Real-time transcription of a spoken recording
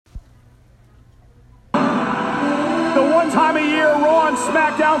time of year Raw and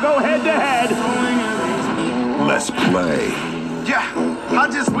SmackDown go head to head. Let's play. Yeah,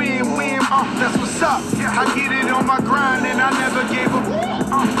 I just win, that's what's up. I get it on my grind and I never gave up.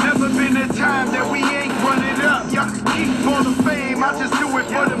 Never been a time that we ain't running up. Y'all can keep for the fame, I just do it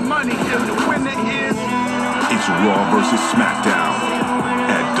for the money. And the winner is... It's Raw versus SmackDown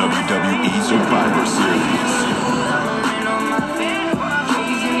at WWE Survivor Series.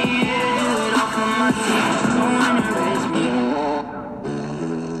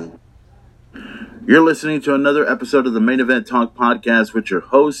 You're listening to another episode of the Main Event Talk Podcast with your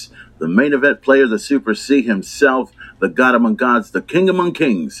host, the main event player, the Super C himself, the God among gods, the King among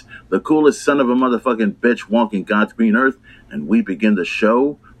kings, the coolest son of a motherfucking bitch walking God's green earth, and we begin the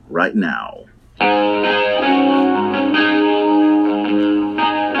show right now.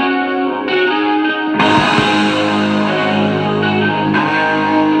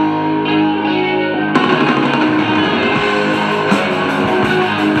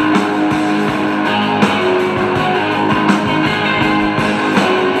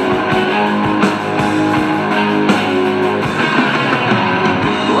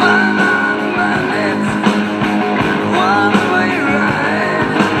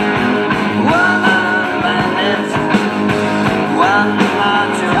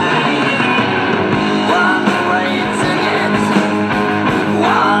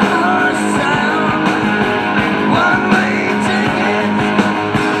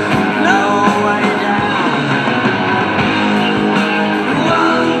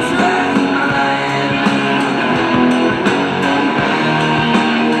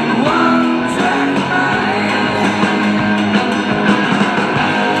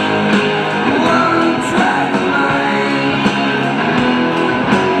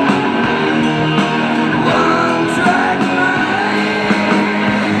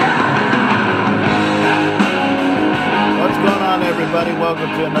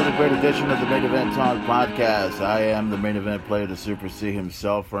 Podcast. I am the main event player, the Super C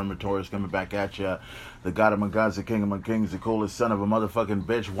himself, Firm Torres, coming back at you. The God among gods, the King among kings, the coolest son of a motherfucking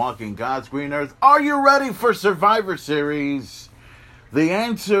bitch walking God's green earth. Are you ready for Survivor Series? The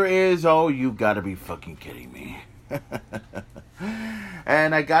answer is, oh, you gotta be fucking kidding me.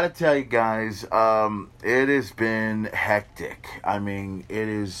 And I gotta tell you guys, it has been hectic. I mean, it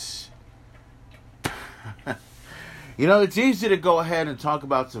is... You know, it's easy to go ahead and talk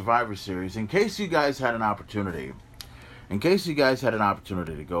about Survivor Series. In case you guys had an opportunity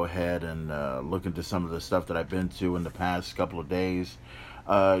to go ahead and look into some of the stuff that I've been to in the past couple of days,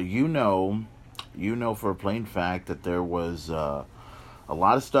 you know for a plain fact that there was a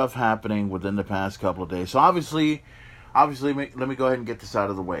lot of stuff happening within the past couple of days. So obviously, let me go ahead and get this out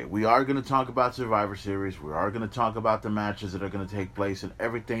of the way. We are going to talk about Survivor Series. We are going to talk about the matches that are going to take place and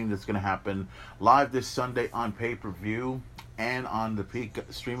everything that's going to happen live this Sunday on pay-per-view and on the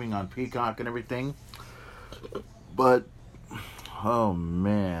streaming on Peacock and everything. But oh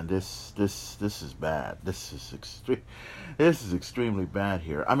man, this is bad. This is extremely bad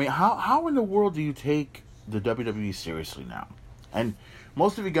here. I mean, how in the world do you take the WWE seriously now? And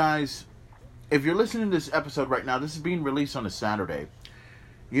most of you guys, if you're listening to this episode right now, this is being released on a Saturday.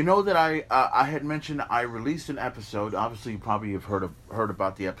 You know that I had mentioned I released an episode. Obviously, you probably have heard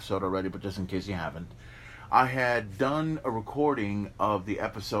about the episode already, but just in case you haven't, I had done a recording of the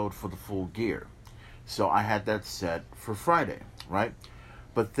episode for the Full Gear. So I had that set for Friday, right?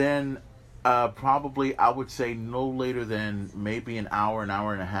 But then probably, I would say no later than maybe an hour and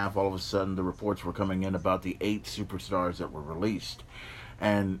a half, all of a sudden the reports were coming in about the 8 superstars that were released.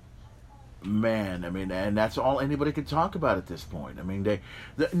 And man, I mean, and that's all anybody can talk about at this point. I mean,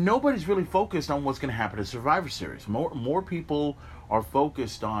 nobody's really focused on what's going to happen at Survivor Series. More people are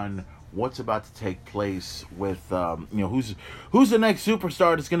focused on what's about to take place with, who's the next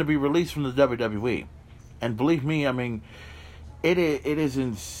superstar that's going to be released from the WWE. And believe me, I mean, it is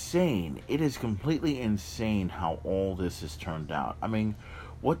insane. It is completely insane how all this has turned out. I mean,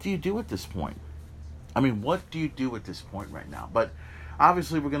 what do you do at this point? Right now? But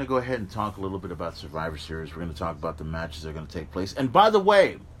obviously, we're going to go ahead and talk a little bit about Survivor Series. We're going to talk about the matches that are going to take place. And by the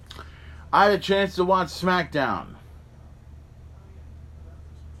way, I had a chance to watch SmackDown.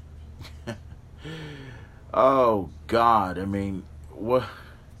 Oh, God. I mean, what?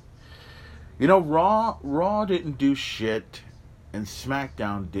 You know, Raw didn't do shit, and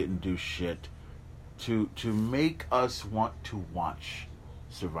SmackDown didn't do shit to make us want to watch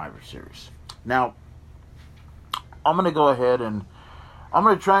Survivor Series. Now, I'm going to go ahead and I'm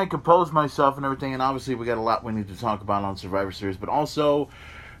going to try and compose myself and everything, and obviously we got a lot we need to talk about on Survivor Series, but also,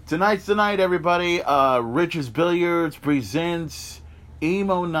 tonight's the night, everybody. Rich's Billiards presents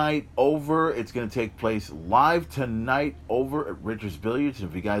Emo Night over. It's going to take place live tonight over at Richards Billiards.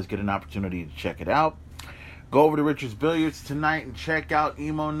 If you guys get an opportunity to check it out, go over to Richards Billiards tonight and check out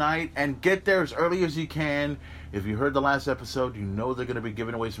Emo Night and get there as early as you can. If you heard the last episode, you know they're going to be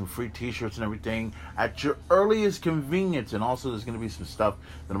giving away some free t-shirts and everything at your earliest convenience. And also there's going to be some stuff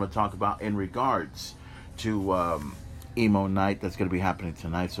that I'm going to talk about in regards to Emo Night that's going to be happening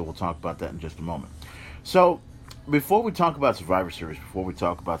tonight. So we'll talk about that in just a moment. So before we talk about Survivor Series, before we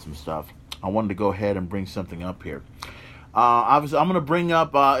talk about some stuff, I wanted to go ahead and bring something up here. I'm going to bring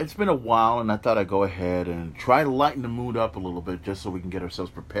up, it's been a while, and I thought I'd go ahead and try to lighten the mood up a little bit just so we can get ourselves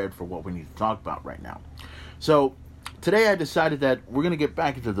prepared for what we need to talk about right now. So today I decided that we're going to get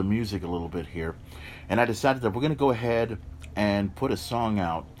back into the music a little bit here, and I decided that we're going to go ahead and put a song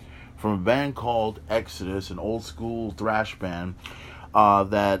out from a band called Exodus, an old school thrash band.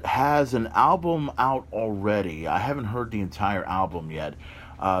 That has an album out already. I haven't heard the entire album yet.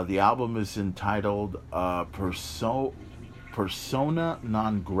 The album is entitled Persona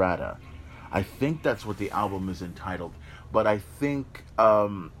Non Grata. I think that's what the album is entitled. But I think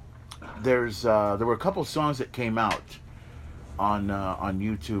there were a couple songs that came out on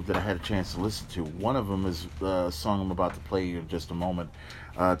YouTube that I had a chance to listen to. One of them is the song I'm about to play in just a moment.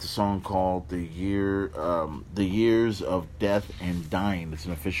 It's a song called The Years of Death and Dying. It's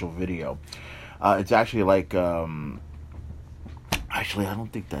an official video. It's actually like, actually, I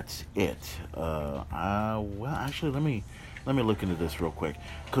don't think that's it. Well, actually, let me look into this real quick.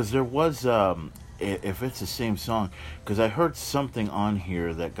 Because there was, if it's the same song, because I heard something on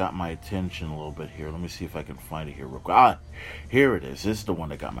here that got my attention a little bit here. Let me see if I can find it here real quick. Here it is. This is the one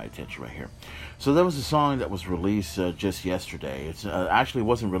that got my attention right here. So there was a song that was released just yesterday. It's actually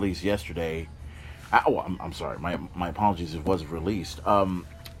wasn't released yesterday. I'm sorry. My apologies. It wasn't released.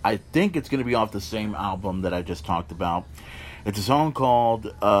 I think it's going to be off the same album that I just talked about. It's a song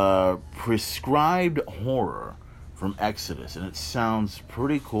called Prescribed Horror from Exodus, and it sounds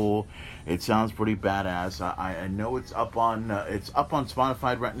pretty cool. It sounds pretty badass. I know it's up on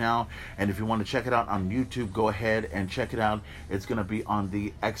Spotify right now, and if you want to check it out on YouTube, go ahead and check it out. It's going to be on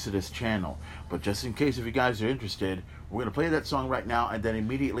the Exodus channel. But just in case if you guys are interested, we're going to play that song right now, and then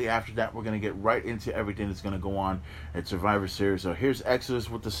immediately after that, we're going to get right into everything that's going to go on at Survivor Series. So here's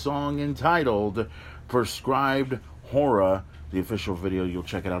Exodus with the song entitled Prescribed Horror, the official video. You'll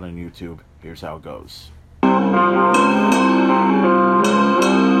check it out on YouTube. Here's how it goes.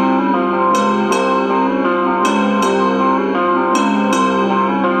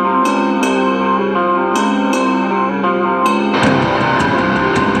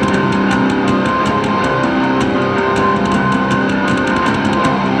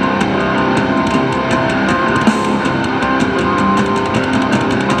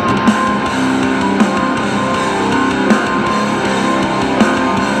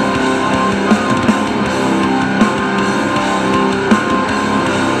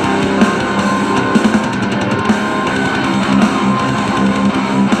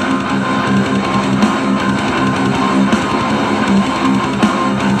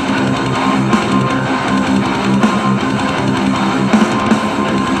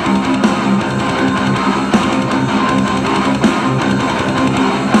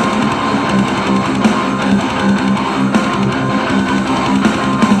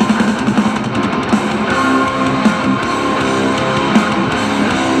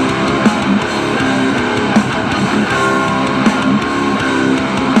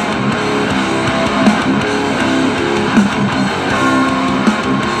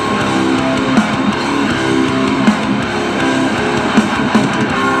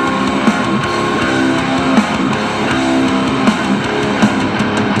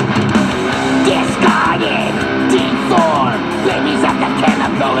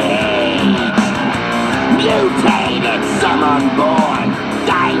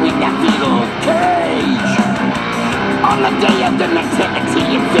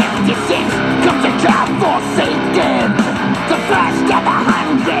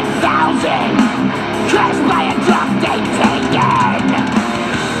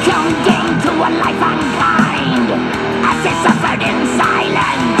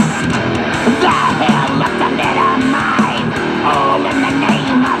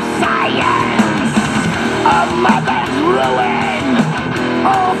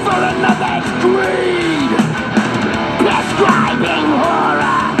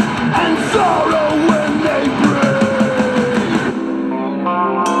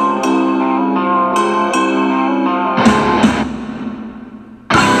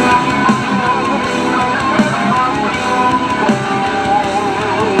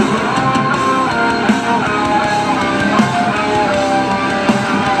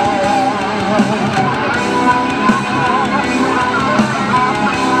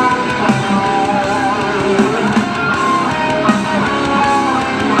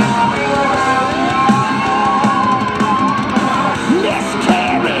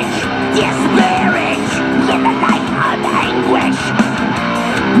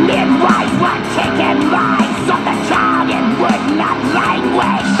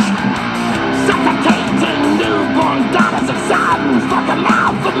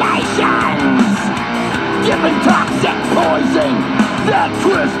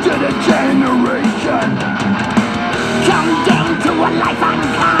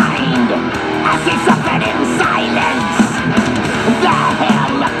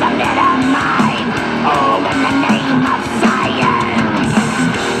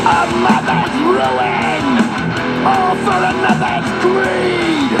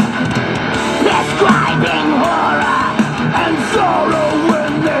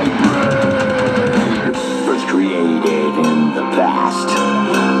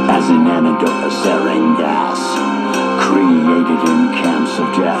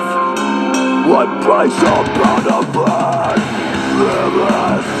 Place upon the flag,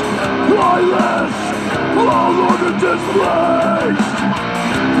 fearless, eyeless, all on the displays.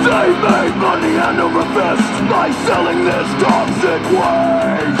 They made money hand over fist by selling this toxic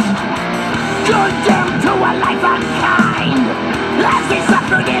waste. Condemned to a life unkind, as we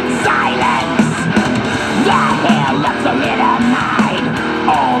suffered in silence. The hell of thalidomide,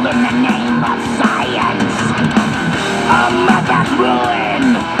 all in the name of science. A mother's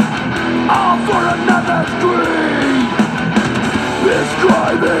ruin, All for another creed.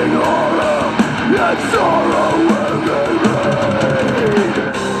 Describing horror and sorrow when they read.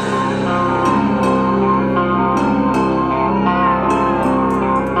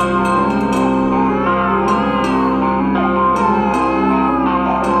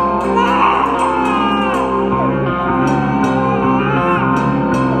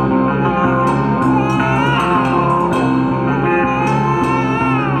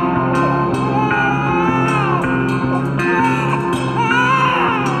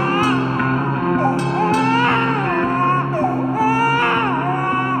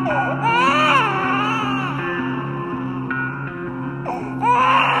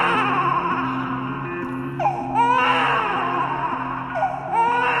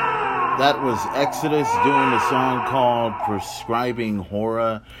 That was Exodus doing a song called Prescribing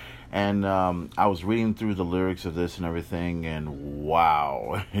Horror. And I was reading through the lyrics of this and everything, and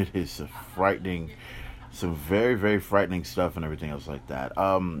wow, it is frightening. Some very, very frightening stuff and everything else like that.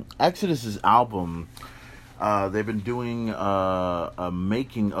 Exodus's album, they've been doing a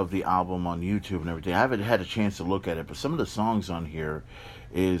making of the album on YouTube and everything. I haven't had a chance to look at it, but some of the songs on here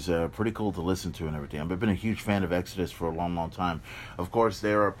is pretty cool to listen to and everything. I've been a huge fan of Exodus for a long, long time. Of course,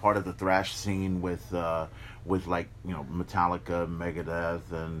 they're a part of the thrash scene with like, you know, Metallica,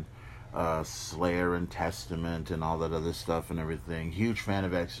 Megadeth, and Slayer and Testament and all that other stuff and everything. Huge fan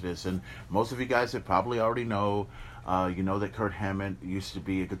of Exodus, and most of you guys that probably already know, you know that Kurt Hammett used to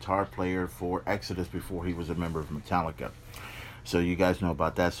be a guitar player for Exodus before he was a member of Metallica. So you guys know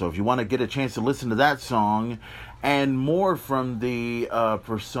about that. So if you want to get a chance to listen to that song and more from the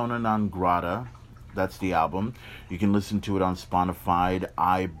Persona Non Grata, that's the album, you can listen to it on Spotify.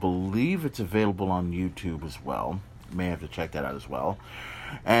 I believe it's available on YouTube as well. You may have to check that out as well.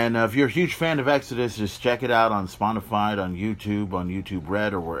 And if you're a huge fan of Exodus, just check it out on Spotify, on YouTube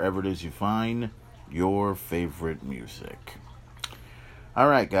Red, or wherever it is you find your favorite music. All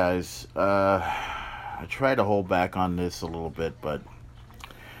right, guys. I tried to hold back on this a little bit, but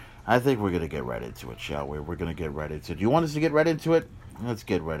I think we're going to get right into it, shall we? We're going to get right into it. Do you want us to get right into it? Let's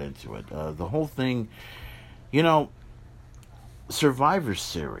get right into it. The whole thing, you know, Survivor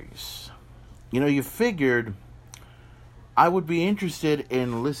Series. You know, you figured I would be interested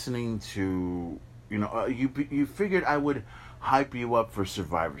in listening to, you know, you figured I would hype you up for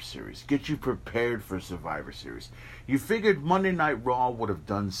Survivor Series, get you prepared for Survivor Series. You figured Monday Night Raw would have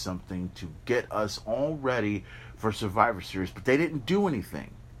done something to get us all ready for Survivor Series, but they didn't do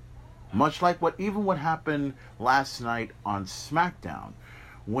anything. Much like what happened last night on SmackDown,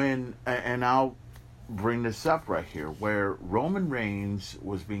 when, and I'll bring this up right here, where Roman Reigns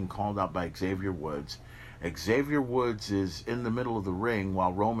was being called out by Xavier Woods. Xavier Woods is in the middle of the ring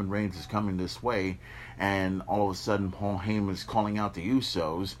while Roman Reigns is coming this way, and all of a sudden Paul Heyman is calling out the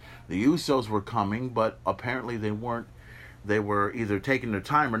Usos. The Usos were coming, but apparently they weren't. They were either taking their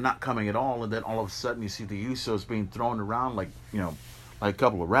time or not coming at all, and then all of a sudden you see the Usos being thrown around like, you know, like a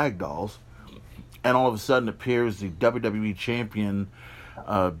couple of rag dolls, and all of a sudden appears the WWE Champion,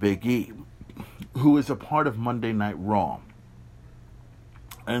 Big E, who is a part of Monday Night Raw.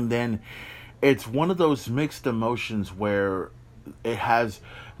 And then it's one of those mixed emotions where it has,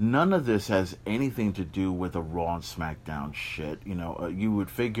 none of this has anything to do with a Raw and SmackDown shit. You know, you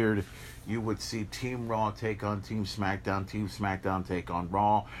would figured you would see Team Raw take on Team SmackDown take on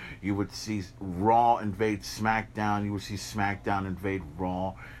Raw. You would see Raw invade SmackDown. You would see SmackDown invade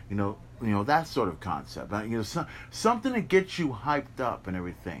Raw. You know that sort of concept. You know, something to get you hyped up and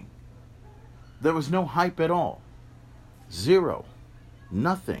everything. There was no hype at all. Zero.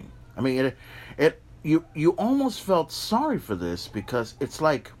 Nothing. I mean, you almost felt sorry for this, because it's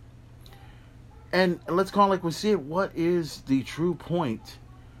like, and let's call it like we see it, what is the true point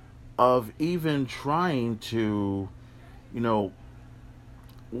of even trying to, you know,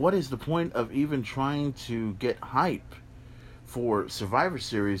 what is the point of even trying to get hype for Survivor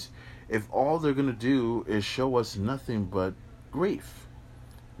Series if all they're going to do is show us nothing but grief,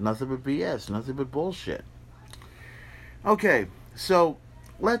 nothing but BS, nothing but bullshit? Okay, so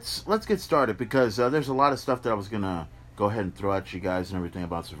let's get started, because there's a lot of stuff that I was going to go ahead and throw at you guys and everything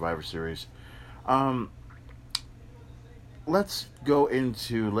about Survivor Series. Let's go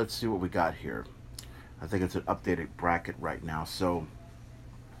into, let's see what we got here. I think it's an updated bracket right now. So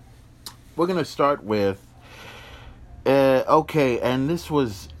we're going to start with, okay, and this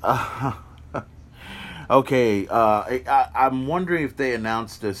was, okay, I'm wondering if they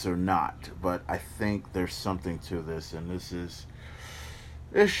announced this or not, but I think there's something to this, and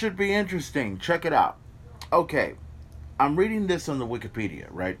this should be interesting. Check it out. Okay, I'm reading this on the Wikipedia,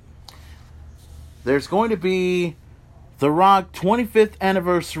 right? There's going to be The Rock 25th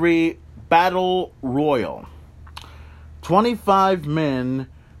Anniversary Battle Royal. 25 men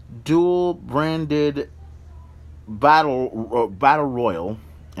dual branded battle royal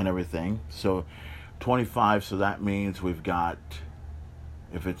and everything. So 25, so that means we've got,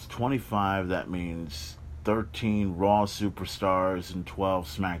 if it's 25, that means 13 Raw superstars and 12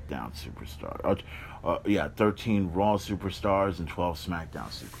 SmackDown superstars. 13 Raw superstars and 12 SmackDown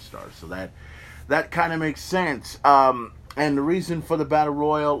superstars. So that kind of makes sense. And the reason for the Battle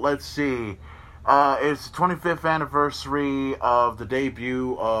Royal, let's see, it's the 25th anniversary of the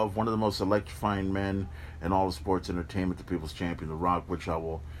debut of one of the most electrifying men in all of sports entertainment, the People's Champion, The Rock, which I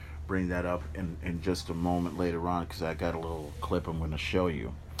will bring that up in just a moment later on, because I got a little clip I'm going to show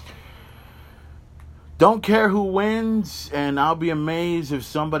you. Don't care who wins, and I'll be amazed if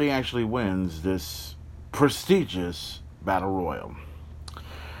somebody actually wins this prestigious Battle Royal.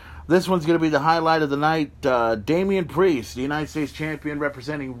 This one's going to be the highlight of the night. Damian Priest, the United States Champion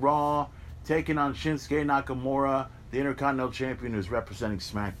representing Raw, taking on Shinsuke Nakamura, the Intercontinental Champion who's representing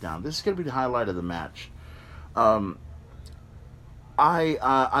SmackDown. This is going to be the highlight of the match. I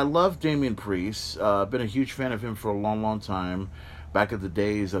love Damian Priest. I've been a huge fan of him for a long, long time. Back in the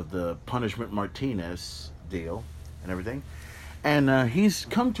days of the Punishment Martinez deal and everything. And he's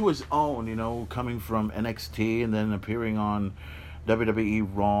come to his own, you know, coming from NXT and then appearing on WWE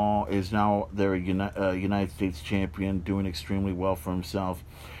Raw, is now their United States Champion, doing extremely well for himself.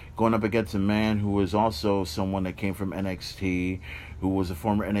 Going up against a man who is also someone that came from NXT, who was a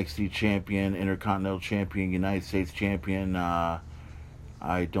former NXT Champion, Intercontinental Champion, United States Champion. I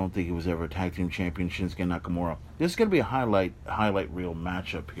don't think he was ever a Tag Team Champion, Shinsuke Nakamura. This is going to be a highlight reel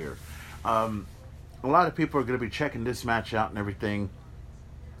matchup here. A lot of people are going to be checking this match out and everything.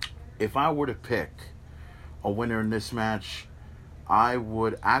 If I were to pick a winner in this match, I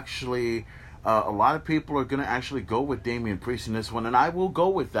would actually, a lot of people are going to actually go with Damian Priest in this one, and I will go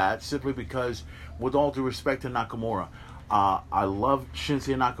with that simply because, with all due respect to Nakamura, I love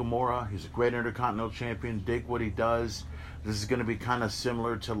Shinsuke Nakamura. He's a great Intercontinental Champion, dig what he does. This is going to be kind of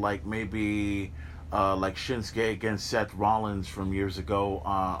similar to like maybe like Shinsuke against Seth Rollins from years ago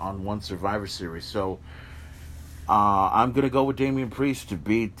on one Survivor Series. So I'm going to go with Damian Priest to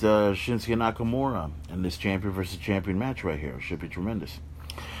beat Shinsuke Nakamura in this champion versus champion match right here. It should be tremendous.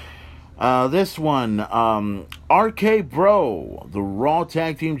 This one, RK Bro, the Raw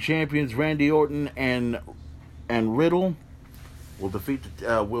Tag Team Champions Randy Orton and Riddle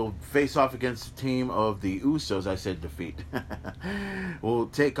will face off against the team of the Usos. I said defeat. Will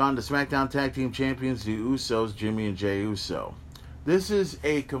take on the SmackDown Tag Team Champions, the Usos, Jimmy and Jey Uso. This is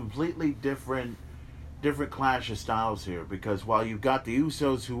a completely different clash of styles here, because while you've got the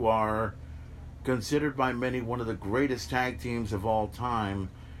Usos, who are considered by many one of the greatest tag teams of all time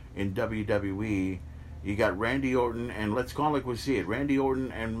in WWE, you got Randy Orton, and let's call it like we see it. Randy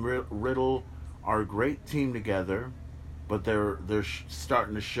Orton and Riddle are a great team together, but they're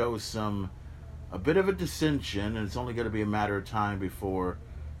starting to show a bit of a dissension, and it's only going to be a matter of time before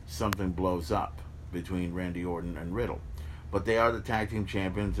something blows up between Randy Orton and Riddle. But they are the tag team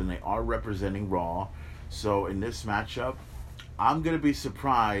champions, and they are representing Raw. So in this matchup, I'm going to be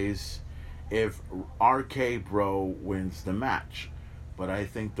surprised if RK Bro wins the match. But I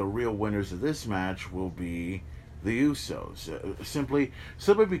think the real winners of this match will be the Usos. Simply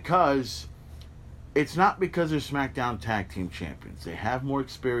because it's not because they're SmackDown Tag Team Champions. They have more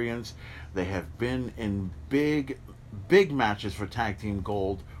experience. They have been in big matches for Tag Team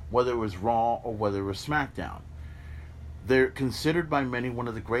Gold, whether it was Raw or whether it was SmackDown. They're considered by many one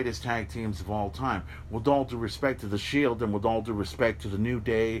of the greatest tag teams of all time. With all due respect to the Shield, and with all due respect to the New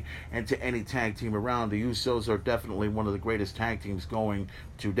Day, and to any tag team around, the Usos are definitely one of the greatest tag teams going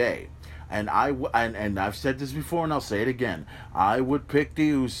today. And I've said this before, and I'll say it again. I would pick the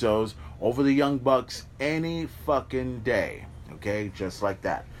Usos over the Young Bucks any fucking day. Okay, just like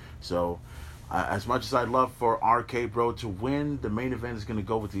that. So, as much as I'd love for RK Bro to win, the main event is going to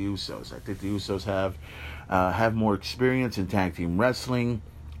go with the Usos. I think the Usos have more experience in tag team wrestling.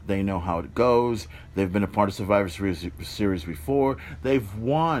 They know how it goes. They've been a part of Survivor Series before. They've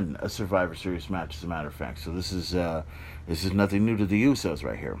won a Survivor Series match, as a matter of fact. So this is nothing new to the Usos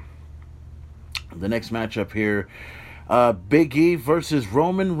right here. The next matchup here, Big E versus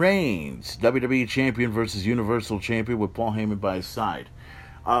Roman Reigns. WWE Champion versus Universal Champion with Paul Heyman by his side.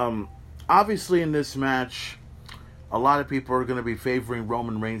 Obviously, in this match, a lot of people are going to be favoring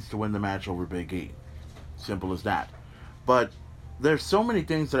Roman Reigns to win the match over Big E. Simple as that. But there's so many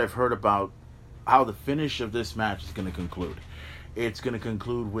things that I've heard about how the finish of this match is going to conclude. It's going to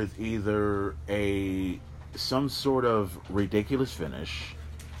conclude with either some sort of ridiculous finish.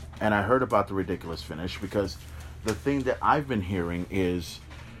 And I heard about the ridiculous finish because the thing that I've been hearing is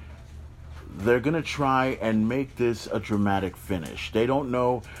they're going to try and make this a dramatic finish. They don't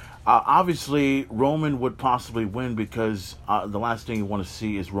know. Obviously, Roman would possibly win because the last thing you want to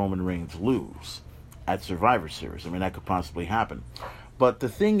see is Roman Reigns lose at Survivor Series. I mean, that could possibly happen. But the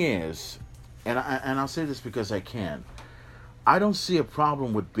thing is, and I'll say this because I can, I don't see a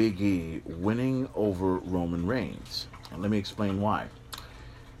problem with Big E winning over Roman Reigns. And let me explain why.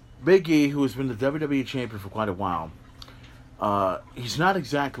 Big E, who has been the WWE champion for quite a while, he's not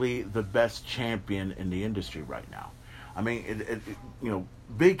exactly the best champion in the industry right now. I mean,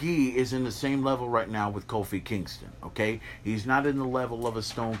 Big E is in the same level right now with Kofi Kingston, okay? He's not in the level of a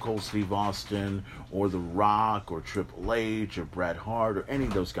Stone Cold Steve Austin or The Rock or Triple H or Bret Hart or any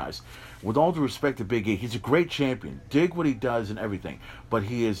of those guys. With all due respect to Big E, he's a great champion. Dig what he does and everything. But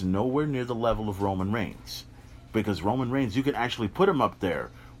he is nowhere near the level of Roman Reigns. Because Roman Reigns, you can actually put him up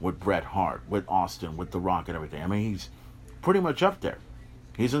there with Bret Hart, with Austin, with The Rock and everything. I mean, he's pretty much up there.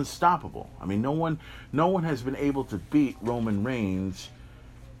 He's unstoppable. I mean, no one has been able to beat Roman Reigns,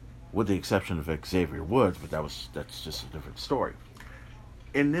 with the exception of Xavier Woods, but that's just a different story.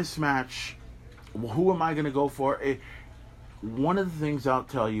 In this match, who am I going to go for? One of the things I'll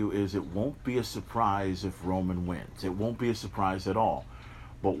tell you is it won't be a surprise if Roman wins. It won't be a surprise at all.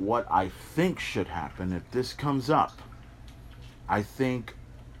 But what I think should happen if this comes up, I think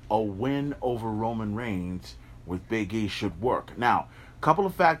a win over Roman Reigns with Big E should work. Now, a couple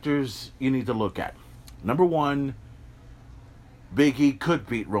of factors you need to look at. Number one, Big E could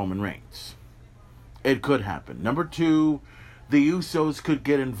beat Roman Reigns. It could happen. Number two, the Usos could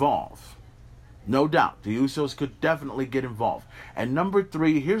get involved. No doubt. The Usos could definitely get involved. And number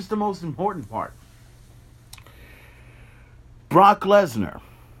three, here's the most important part. Brock Lesnar.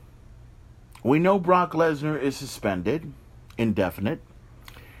 We know Brock Lesnar is suspended, indefinite.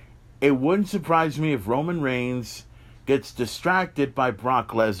 It wouldn't surprise me if Roman Reigns gets distracted by Brock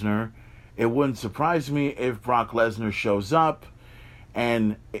Lesnar. It wouldn't surprise me if Brock Lesnar shows up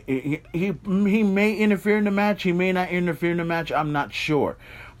and he may interfere in the match. He may not interfere in the match. I'm not sure.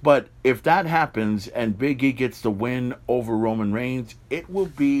 But if that happens and Big E gets the win over Roman Reigns, it will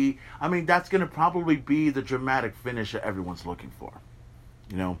be, I mean, that's going to probably be the dramatic finish that everyone's looking for.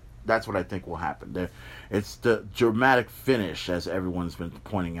 You know, that's what I think will happen. It's the dramatic finish, as everyone's been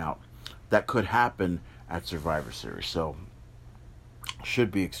pointing out, that could happen at Survivor Series. So,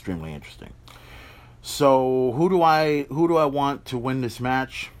 should be extremely interesting. So, who do I want to win this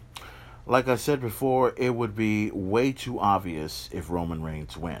match? Like I said before, it would be way too obvious if Roman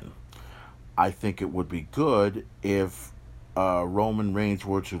Reigns win. I think it would be good if Roman Reigns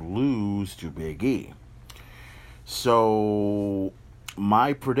were to lose to Big E. So,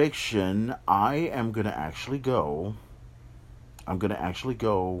 my prediction, I'm going to actually go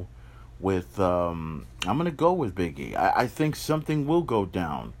with Big E. I think something will go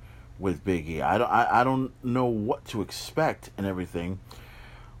down with Big E. I don't know what to expect and everything,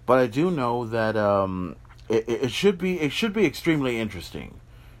 but I do know that it should be extremely interesting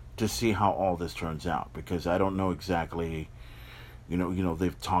to see how all this turns out, because I don't know exactly. You know,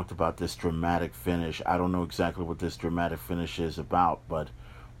 they've talked about this dramatic finish. I don't know exactly what this dramatic finish is about, but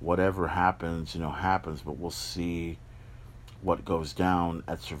whatever happens, happens. But we'll see what goes down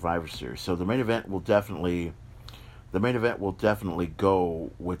at Survivor Series. So the main event will definitely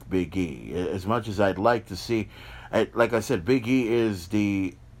go with Big E. As much as I'd like to see, like I said, Big E is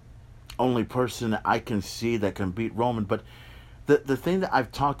the only person I can see that can beat Roman. But the thing that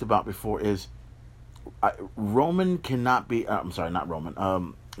I've talked about before is Roman cannot be. Not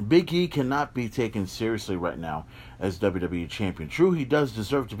Roman. Big E cannot be taken seriously right now as WWE champion. True, he does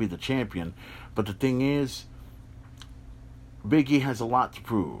deserve to be the champion, but the thing is, Big E has a lot to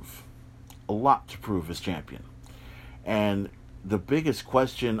prove. A lot to prove as champion. And the biggest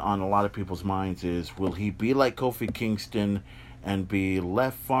question on a lot of people's minds is, will he be like Kofi Kingston and be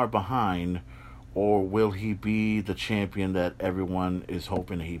left far behind, or will he be the champion that everyone is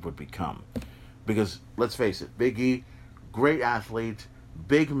hoping he would become? Because, let's face it, Big E, great athlete,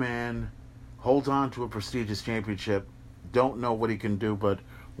 big man, holds on to a prestigious championship. Don't know what he can do, but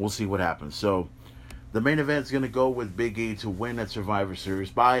we'll see what happens. So, the main event is going to go with Big E to win at Survivor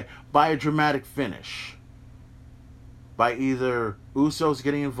Series by a dramatic finish. by either Usos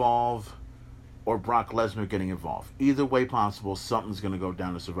getting involved or Brock Lesnar getting involved. Either way possible, something's going to go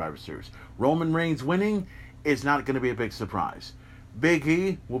down the Survivor Series. Roman Reigns winning is not going to be a big surprise. Big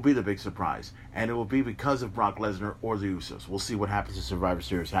E will be the big surprise, and it will be because of Brock Lesnar or the Usos. We'll see what happens to Survivor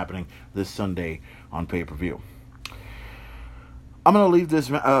Series happening this Sunday on pay-per-view. I'm going to leave this,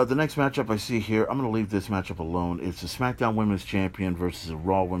 the next matchup I see here, I'm going to leave this matchup alone. It's a SmackDown Women's Champion versus a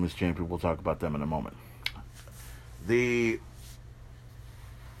Raw Women's Champion. We'll talk about them in a moment.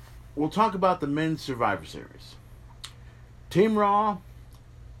 We'll talk about the Men's Survivor Series. Team Raw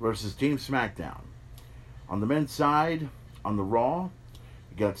versus Team SmackDown. On the men's side, on the Raw,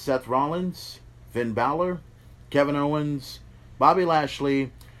 you got Seth Rollins, Finn Balor, Kevin Owens, Bobby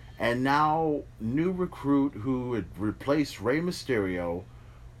Lashley, and now new recruit who would replace Rey Mysterio,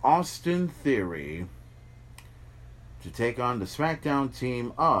 Austin Theory, to take on the SmackDown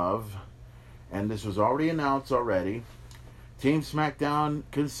team of, and this was already announced already, Team SmackDown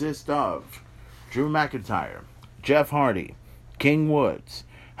consists of Drew McIntyre, Jeff Hardy, King Woods,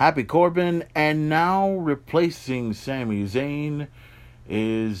 Happy Corbin, and now replacing Sami Zayn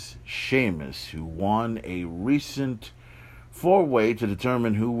is Sheamus, who won a recent 4-way to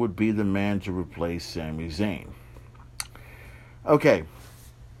determine who would be the man to replace Sami Zayn. Okay.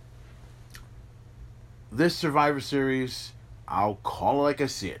 This Survivor Series, I'll call it like I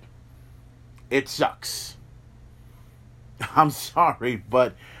see it. It sucks. I'm sorry,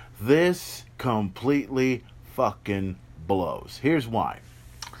 but this completely fucking blows. Here's why.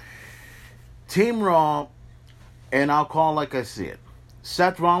 Team Raw, and I'll call it like I see it.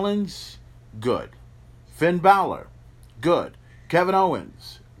 Seth Rollins, good. Finn Balor, good. Kevin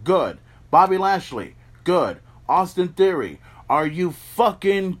Owens, good. Bobby Lashley, good. Austin Theory, are you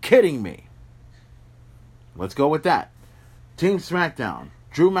fucking kidding me? Let's go with that. Team SmackDown,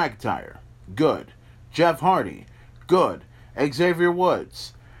 Drew McIntyre, good. Jeff Hardy, good. Xavier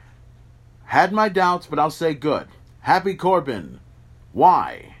Woods, had my doubts, but I'll say good. Happy Corbin,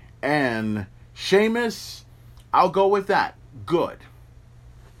 why? And Sheamus, I'll go with that, good.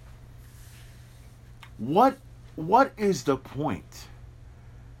 What is the point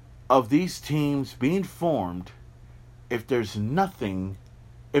of these teams being formed if there's nothing,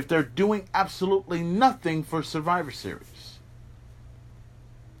 if they're doing absolutely nothing for Survivor Series?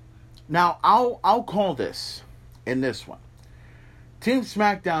 Now, I'll call this in this one. Team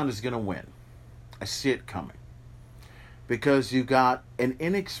SmackDown is going to win. I see it coming. Because you got an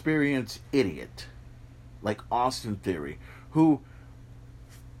inexperienced idiot like Austin Theory, who,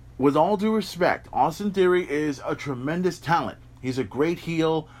 with all due respect, Austin Theory is a tremendous talent. He's a great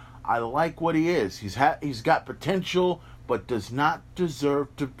heel. I like what he is. He's got potential, but does not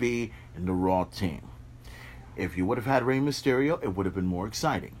deserve to be in the Raw team. If you would have had Rey Mysterio, it would have been more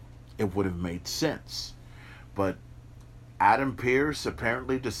exciting. It would have made sense. But Adam Pearce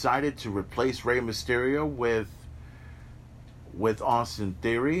apparently decided to replace Rey Mysterio with Austin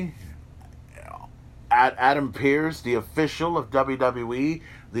Theory. Adam Pearce, the official of WWE,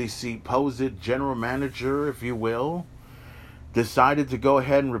 the supposed general manager, if you will, decided to go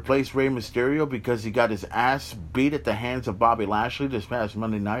ahead and replace Rey Mysterio because he got his ass beat at the hands of Bobby Lashley this past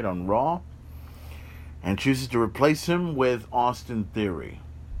Monday night on Raw, and chooses to replace him with Austin Theory.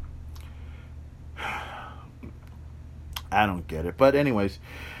 I don't get it. But anyways,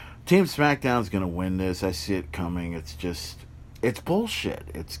 Team SmackDown's going to win this. I see it coming. It's bullshit.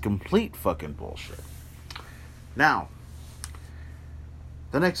 It's complete fucking bullshit. Now,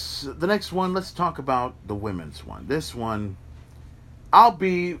 the next one, let's talk about the women's one. This one, I'll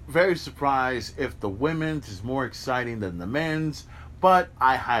be very surprised if the women's is more exciting than the men's, but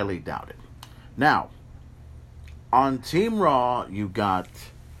I highly doubt it. Now, on Team Raw, you got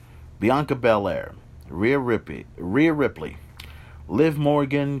Bianca Belair, Rhea Ripley, Liv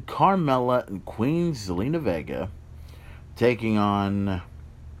Morgan, Carmella, and Queen Zelina Vega taking on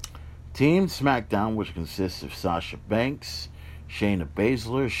Team SmackDown, which consists of Sasha Banks, Shayna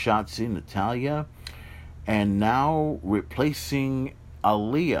Baszler, Shotzi, Natalya, and now replacing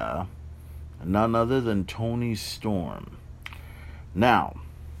Aaliyah, none other than Toni Storm. Now,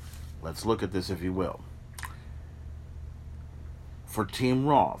 let's look at this, if you will. For Team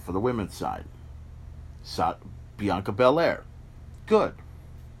Raw, for the women's side, Bianca Belair, good.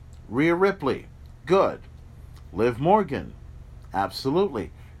 Rhea Ripley, good. Liv Morgan,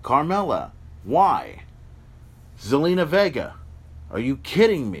 absolutely. Carmella, why? Zelina Vega, are you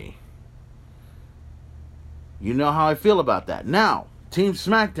kidding me? You know how I feel about that. Now, Team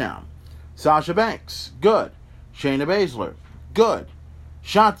SmackDown, Sasha Banks, good. Shayna Baszler, good.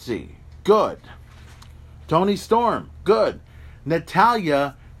 Shotzi, good. Toni Storm, good.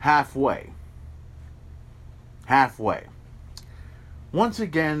 Natalya, halfway. halfway. Once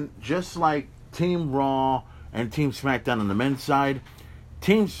again, just like Team Raw and Team SmackDown on the men's side,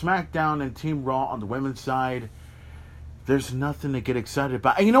 Team SmackDown and Team Raw on the women's side, there's nothing to get excited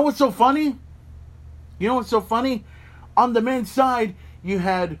about. And you know what's so funny? You know what's so funny? On the men's side, you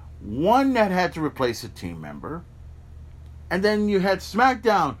had one that had to replace a team member. And then you had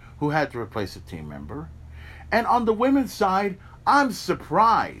SmackDown who had to replace a team member. And on the women's side, I'm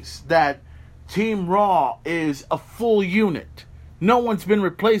surprised that Team Raw is a full unit. No one's been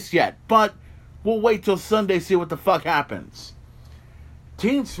replaced yet, but we'll wait till Sunday to see what the fuck happens.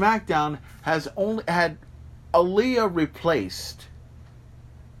 Team SmackDown has only had Aaliyah replaced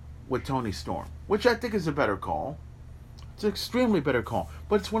with Toni Storm, which I think is a better call. It's an extremely better call.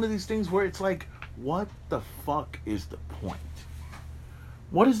 But it's one of these things where it's like, what the fuck is the point?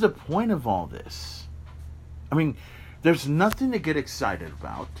 What is the point of all this? I mean, there's nothing to get excited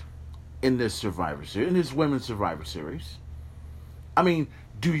about in this Survivor Series, in this Women's Survivor Series. I mean,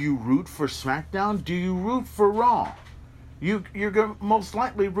 do you root for SmackDown? Do you root for Raw? You're going to most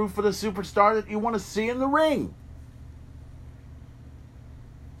likely root for the superstar that you want to see in the ring.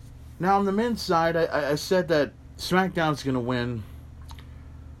 Now, on the men's side, I said that SmackDown's going to win.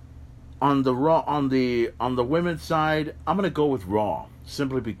 On the Raw, on the women's side, I'm going to go with Raw,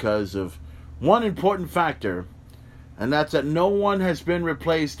 simply because of one important factor, and that's that no one has been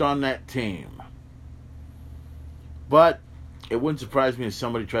replaced on that team. But it wouldn't surprise me if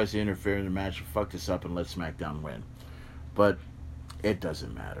somebody tries to interfere in the match and fuck this up and let SmackDown win. But it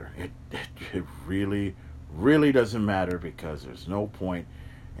doesn't matter. It really, really doesn't matter, because there's no point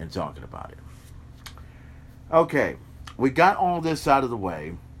in talking about it. Okay, we got all this out of the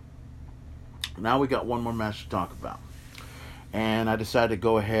way. Now we got one more match to talk about. And I decided to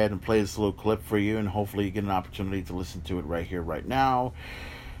go ahead and play this little clip for you, and hopefully you get an opportunity to listen to it right here, right now.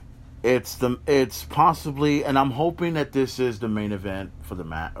 It's possibly, and I'm hoping that this is the main event for the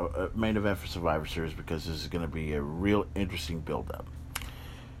main event for Survivor Series, because this is going to be a real interesting build-up.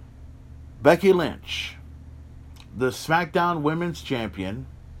 Becky Lynch, the SmackDown Women's Champion,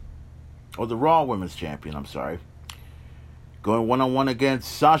 or the Raw Women's Champion, I'm sorry, going one-on-one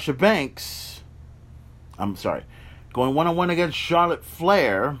against Sasha Banks. I'm sorry, going one-on-one against Charlotte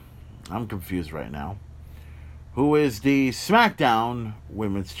Flair. I'm confused right now. Who is the SmackDown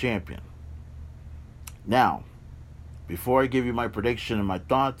Women's Champion. Now, before I give you my prediction and my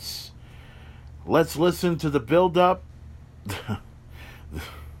thoughts, let's listen to the build-up. The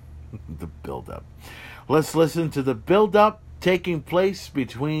build-up. Let's listen to the build-up taking place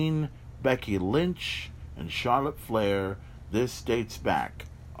between Becky Lynch and Charlotte Flair. This dates back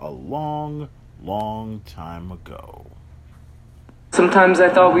a long, long time ago. Sometimes I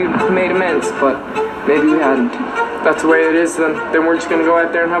thought we made amends, but maybe we hadn't. If that's the way it is, then we're just gonna go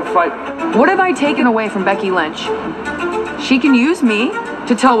out there and have a fight. What have I taken away from Becky Lynch? She can use me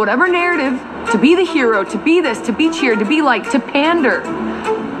to tell whatever narrative, to be the hero, to be this, to be cheered, to be liked, to pander.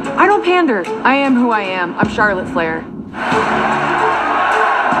 I don't pander. I am who I am. I'm Charlotte Flair.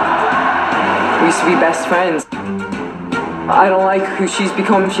 We used to be best friends. I don't like who she's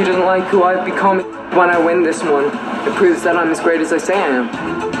become. She doesn't like who I've become. When I win this one, it proves that I'm as great as I say I am.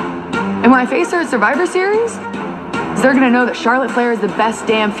 And when I face her at Survivor Series, they're gonna know that Charlotte Flair is the best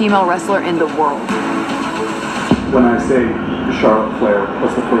damn female wrestler in the world. When I say Charlotte Flair,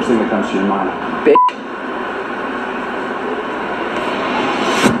 what's the first thing that comes to your mind? Bitch.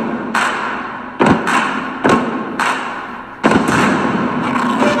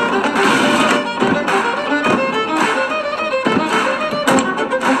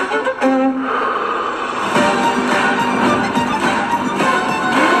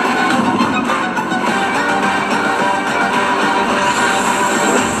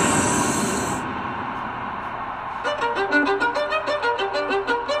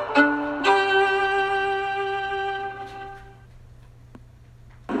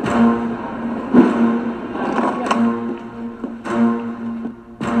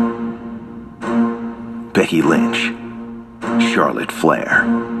 Becky Lynch, Charlotte Flair,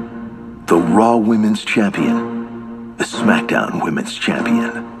 the Raw Women's Champion, the SmackDown Women's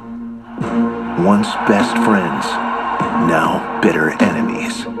Champion. Once best friends, now bitter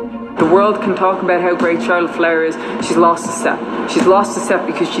enemies. The world can talk about how great Charlotte Flair is. She's lost a step. She's lost a step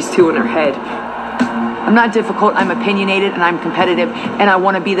because she's too in her head. I'm not difficult, I'm opinionated, and I'm competitive, and I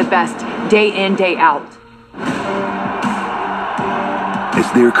want to be the best, day in, day out.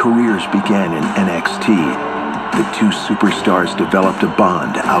 As their careers began in NXT, the two superstars developed a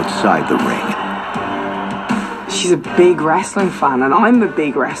bond outside the ring. She's a big wrestling fan, and I'm a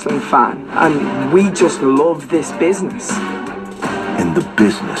big wrestling fan, and we just love this business. And the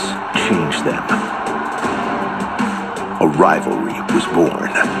business changed them. a rivalry was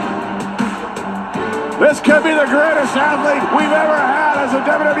born. This could be the greatest athlete we've ever had as a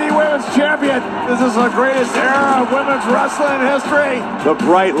WWE Women's Champion. This is the greatest era of women's wrestling history. The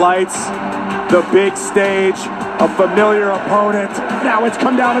bright lights, the big stage, a familiar opponent. Now it's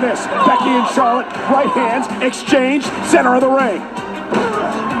come down to this. Becky and Charlotte, right hands, exchange, center of the ring.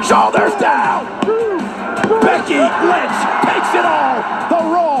 Shoulders down. Becky Lynch takes it all. The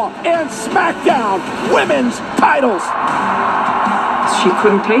Raw and SmackDown Women's titles. She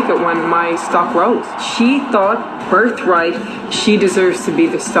couldn't take it when my stock rose. She thought, birthright, she deserves to be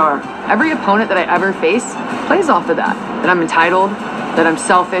the star. Every opponent that I ever face plays off of that. That I'm entitled, that I'm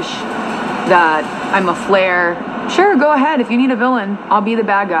selfish, that I'm a Flair. Sure, go ahead. If you need a villain, I'll be the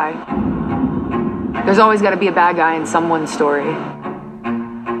bad guy. There's always got to be a bad guy in someone's story.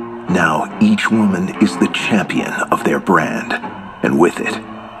 Now each woman is the champion of their brand, and with it,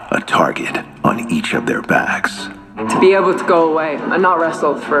 a target on each of their backs. To be able to go away and not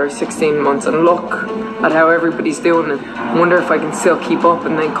wrestle for 16 months and look at how everybody's doing and wonder if I can still keep up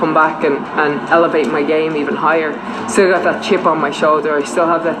and then come back and elevate my game even higher. Still got that chip on my shoulder, I still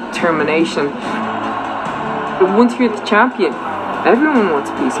have that determination. But once you're the champion, everyone wants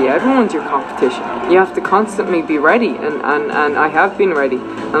a piece of you, everyone's your competition. You have to constantly be ready, and I have been ready.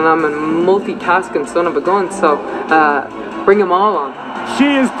 And I'm a multitasking son of a gun, so bring them all on.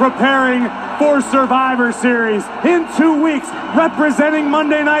 She is preparing for Survivor Series in 2 weeks, representing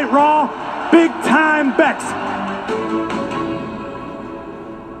Monday Night Raw, Big Time Bex.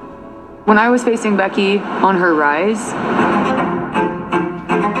 When I was facing Becky on her rise,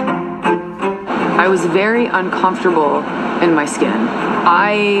 I was very uncomfortable in my skin.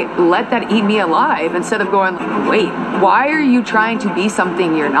 I let that eat me alive instead of going, wait, why are you trying to be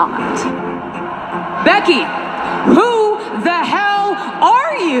something you're not? Becky, who the hell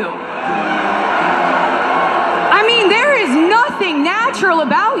are you? I mean, there is nothing natural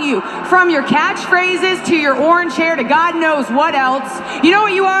about you. From your catchphrases to your orange hair to God knows what else. You know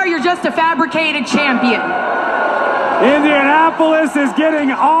what you are? You're just a fabricated champion. Indianapolis is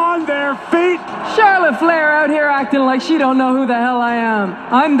getting on their feet. Charlotte Flair out here acting like she don't know who the hell I am.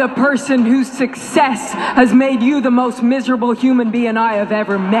 I'm the person whose success has made you the most miserable human being I have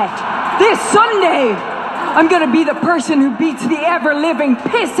ever met. This Sunday, I'm gonna be the person who beats the ever-living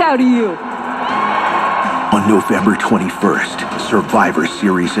piss out of you. On November 21st, Survivor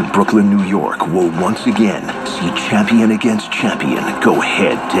Series in Brooklyn, New York will once again see champion against champion go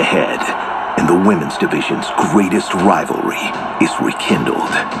head-to-head. And the women's division's greatest rivalry is rekindled.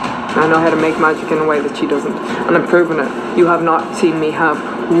 I know how to make magic in a way that she doesn't, and I'm proving it. You have not seen me have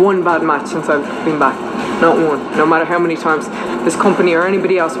one bad match since I've been back. Not one. No matter how many times this company or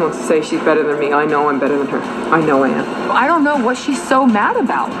anybody else wants to say she's better than me, I know I'm better than her. I know I am. I don't know what she's so mad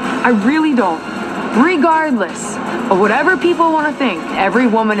about. I really don't. Regardless of whatever people want to think, every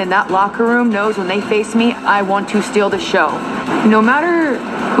woman in that locker room knows when they face me, I want to steal the show. No matter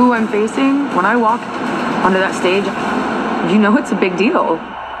who I'm facing, when I walk onto that stage, you know it's a big deal.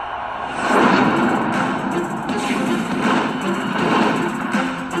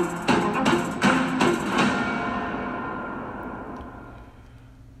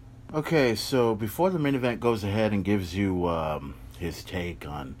 Okay, so before the main event goes ahead and gives you his take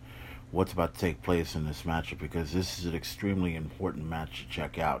on what's about to take place in this matchup, because this is an extremely important match to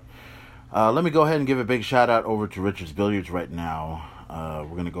check out. Let me go ahead and give a big shout out over to Richards Billiards right now.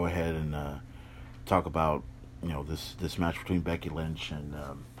 We're going to go ahead and talk about this match between Becky Lynch and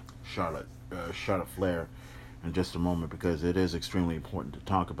Charlotte Flair in just a moment, because it is extremely important to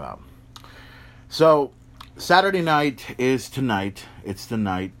talk about. So Saturday night is tonight. It's the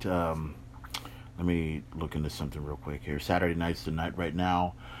night. Let me look into something real quick here. Saturday night's the night right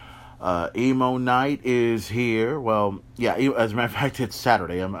now. Emo night is here. Well, yeah, as a matter of fact, it's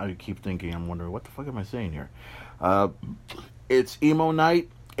Saturday. I keep thinking, I'm wondering, what the fuck am I saying here? It's emo night.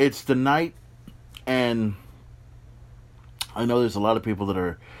 It's the night. And I know there's a lot of people that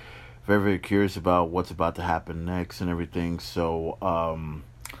are very, very curious about what's about to happen next and everything. So,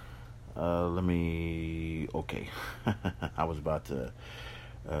 let me... Okay. I was about to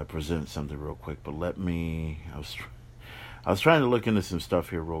present something real quick, but let me... I was trying to look into some stuff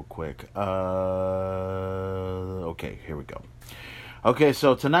here real quick. Okay, here we go. Okay,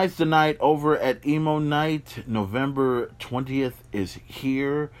 so tonight's the night over at Emo Night. November 20th is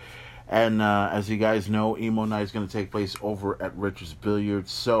here. And as you guys know, Emo Night is going to take place over at Richards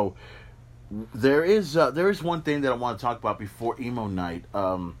Billiards. So there is one thing that I want to talk about before Emo Night.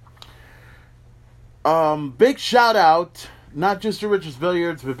 Big shout out, not just to Richards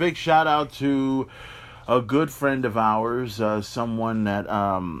Billiards, but big shout out to a good friend of ours, someone that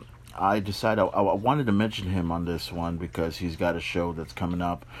I decided I wanted to mention him on this one because he's got a show that's coming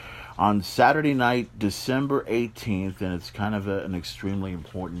up on Saturday night, December 18th, and it's kind of an extremely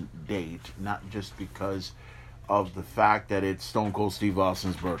important date, not just because of the fact that it's Stone Cold Steve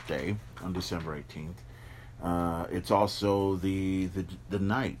Austin's birthday on December 18th. It's also the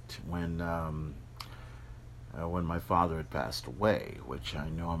night when my father had passed away, which I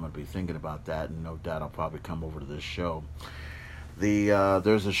know I'm going to be thinking about that, and no doubt I'll probably come over to this show.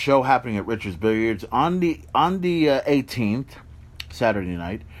 There's a show happening at Richard's Billiards on the 18th, Saturday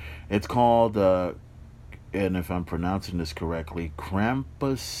night. It's called, and if I'm pronouncing this correctly,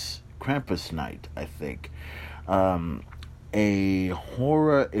 Krampus Night, I think. A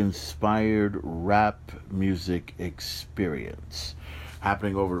horror-inspired rap music experience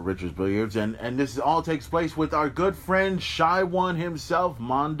happening over at Richard's Billiards, and this all takes place with our good friend Shy One himself.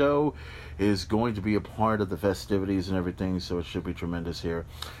 Mondo is going to be a part of the festivities and everything, so it should be tremendous here.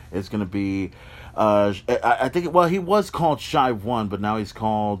 It's going to be, I think, well, he was called Shy One, but now he's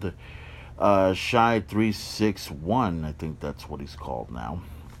called Shy 361. I think that's what he's called now.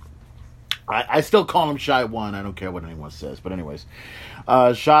 I still call him Shy One. I don't care what anyone says. But anyways,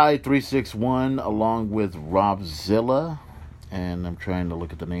 Shy 361 along with Robzilla, and I'm trying to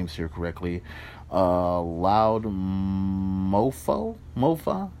look at the names here correctly. Loud Mofa.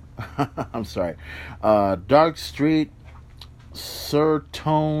 I'm sorry. Dark Street, Sir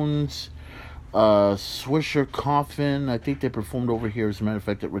Tones, Swisher Coffin. I think they performed over here, as a matter of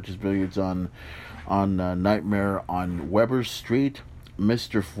fact, at Richard's Billiards on Nightmare on Weber Street.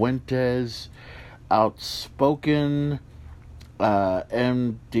 Mr. Fuentes, Outspoken,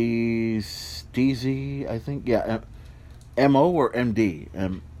 MD Steezy, I think. Yeah, MO or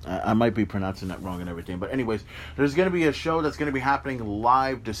MD. I might be pronouncing that wrong and everything. But anyways, there's going to be a show that's going to be happening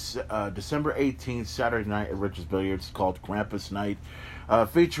live December 18th, Saturday night at Richard's Billiards. It's called Krampus Night,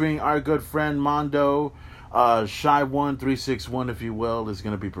 featuring our good friend Mondo. Shy 1361, if you will, is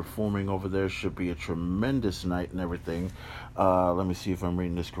going to be performing over there. Should be a tremendous night and everything. Let me see if I'm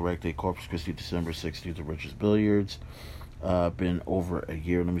reading this correctly. Corpus Christi, December 16th at Richard's Billiards. Been over a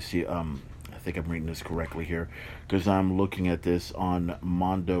year. Let me see. I think I'm reading this correctly here because I'm looking at this on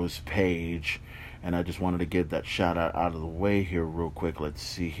Mondo's page, and I just wanted to get that shout out of the way here real quick. Let's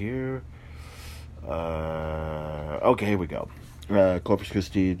see here. Okay, here we go. Corpus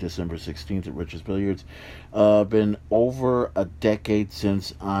Christi, December 16th at Richard's Billiards. Been over a decade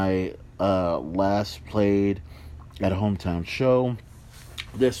since I last played at a hometown show.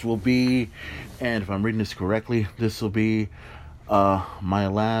 This will be, and if I'm reading this correctly, this will be my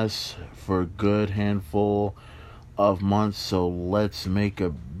last for a good handful of months, so let's make a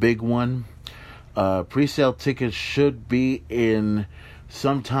big one. Pre-sale tickets should be in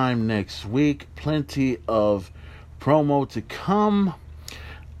sometime next week. Plenty of promo to come.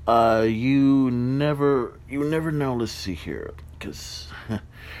 You never know. Let's see here, because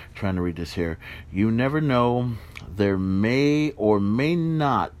trying to read this here. You never know. There may or may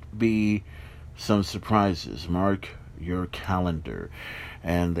not be some surprises. Mark your calendar.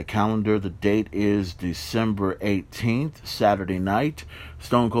 And the calendar, the date is December 18th, Saturday night.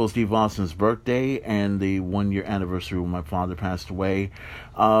 Stone Cold Steve Austin's birthday and the 1-year anniversary when my father passed away.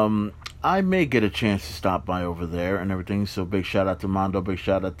 I may get a chance to stop by over there and everything. So big shout out to Mondo. Big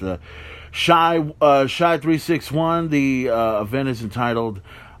shout out to Shy 361. The event is entitled,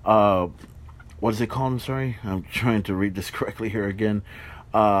 what is it called? I'm sorry. I'm trying to read this correctly here again.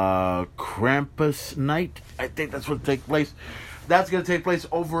 Krampus Night. I think that's what takes place. That's going to take place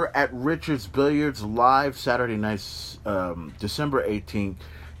over at Richard's Billiards live Saturday nights, December 18th.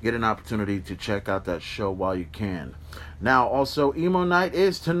 Get an opportunity to check out that show while you can. Now, also, Emo Night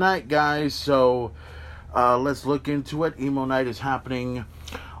is tonight, guys. So, let's look into it. Emo Night is happening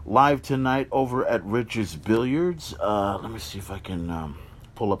live tonight over at Richard's Billiards. Let me see if I can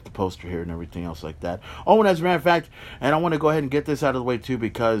pull up the poster here and everything else like that. Oh, and as a matter of fact, and I want to go ahead and get this out of the way too,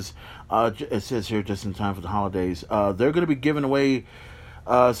 because it says here just in time for the holidays, they're going to be giving away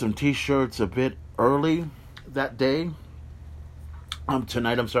some t-shirts a bit early that day.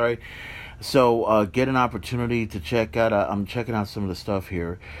 Tonight, I'm sorry. So get an opportunity to check out. I'm checking out some of the stuff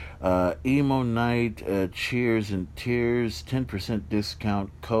here. Emo Night, Cheers and Tears, 10% discount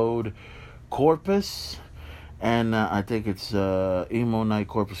code Corpus. And I think it's Emo Night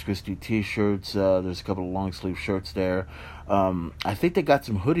Corpus Christi t-shirts. There's a couple of long sleeve shirts there. I think they got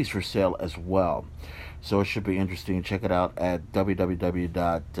some hoodies for sale as well. So it should be interesting. Check it out at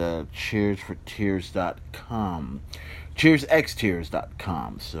www.cheersfortears.com.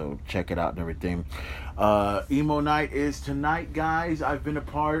 CheersXTears.com. So check it out and everything. Emo Night is tonight, guys. I've been a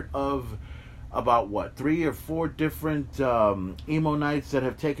part of about what, 3 or 4 different emo nights that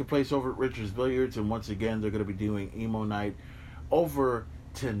have taken place over at Richards Billiards, and once again they're going to be doing emo night over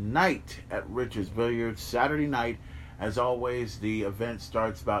tonight at Richards Billiards, Saturday night. As always, the event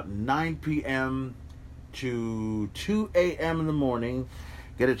starts about 9 p.m. to 2 a.m. in the morning.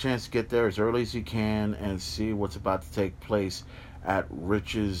 Get a chance to get there as early as you can and see what's about to take place at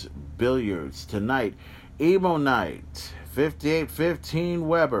Richards Billiards tonight. Emo night, 5815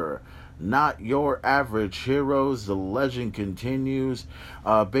 Weber. Not Your Average Heroes. The legend continues.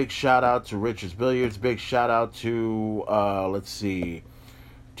 Big shout out to Richards Billiards. Big shout out to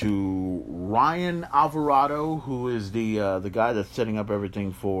to Ryan Alvarado, who is the guy that's setting up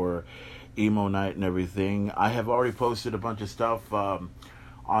everything for emo night and everything. I have already posted a bunch of stuff on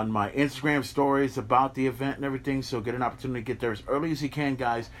my Instagram stories about the event and everything. So get an opportunity to get there as early as you can,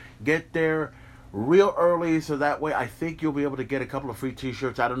 guys. Get there real early, so that way I think you'll be able to get a couple of free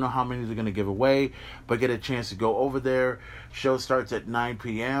t-shirts. I don't know how many they're going to give away, but get a chance to go over there. Show starts at 9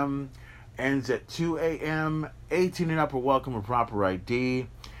 p.m. ends at 2 a.m. 18 and up are welcome with proper ID.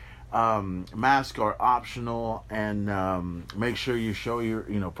 Masks are optional, and make sure you show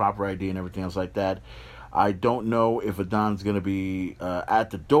your proper ID and everything else like that. I don't know if Adon's going to be at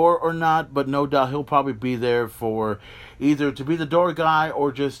the door or not, but no doubt he'll probably be there for either to be the door guy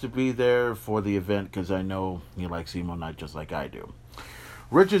or just to be there for the event, because I know he likes emo night just like I do.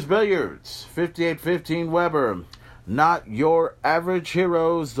 Richards Billiards, 5815 Weber. Not Your Average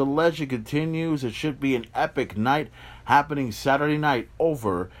Heroes. The legend continues. It should be an epic night happening Saturday night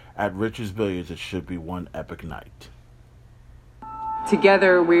over at Richards Billiards. It should be one epic night.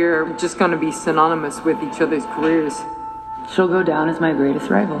 Together, we're just going to be synonymous with each other's careers. She'll go down as my greatest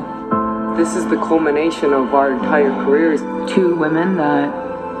rival. This is the culmination of our entire careers. 2 women that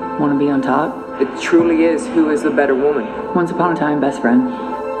want to be on top. It truly is who is the better woman. Once upon a time, best friend.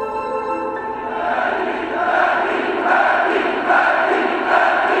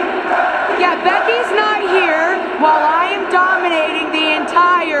 Yeah, Becky's not here while I am dominating the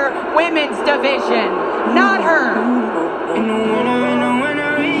entire women's division. Not her.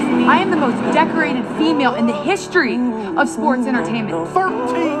 I am the most decorated female in the history of sports entertainment.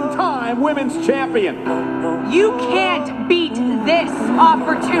 13-time women's champion. You can't beat this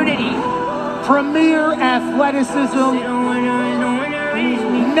opportunity. Premier athleticism.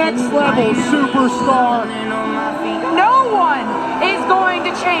 Next level superstar. No one is going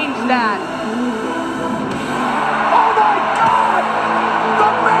to change that. Oh my God!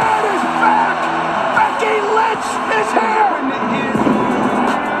 The man is back! Becky Lynch is here!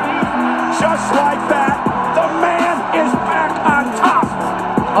 Just like that, the man is back on top.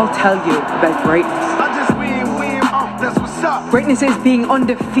 I'll tell you about greatness. I just win, that's what's up. Greatness is being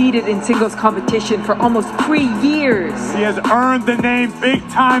undefeated in singles competition for almost 3 years. He has earned the name Big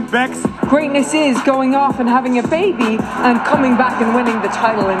Time Bex. Greatness is going off and having a baby and coming back and winning the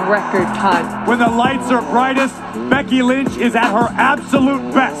title in record time. When the lights are brightest, Becky Lynch is at her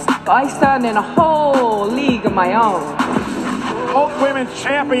absolute best. I stand in a whole league of my own. Both women's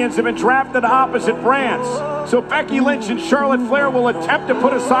champions have been drafted opposite brands. So Becky Lynch and Charlotte Flair will attempt to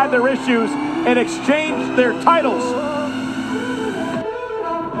put aside their issues and exchange their titles.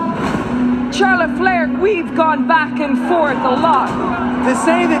 Charlotte Flair, we've gone back and forth a lot. To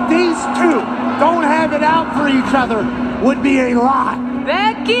say that these two don't have it out for each other would be a lie.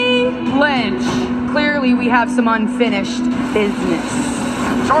 Becky Lynch. Clearly we have some unfinished business.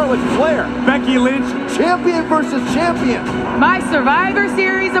 Charlotte Flair, Becky Lynch, champion versus champion. My Survivor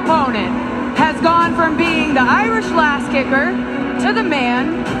Series opponent has gone from being the Irish Lass Kicker to the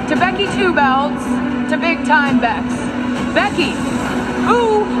man to Becky Two Belts to Big Time Bex. Becky,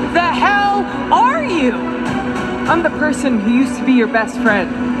 who the hell are you? I'm the person who used to be your best friend.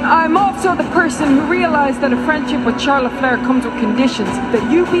 I'm also the person who realized that a friendship with Charlotte Flair comes with conditions. That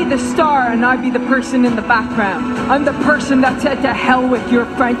you be the star and I be the person in the background. I'm the person that said to hell with your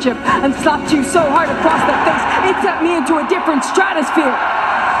friendship and slapped you so hard across the face it sent me into a different stratosphere.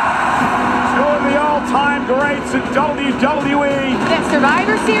 Two of the all-time greats in WWE. That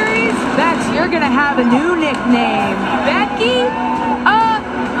Survivor Series, Bex, you're gonna have a new nickname. Becky,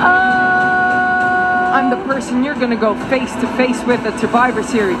 I'm the person you're gonna go face to face with at Survivor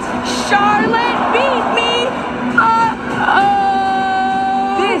Series. Charlotte beat me.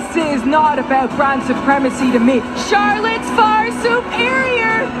 This is not about brand supremacy to me. Charlotte's far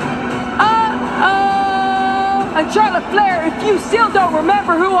superior. And Charlotte Flair, if you still don't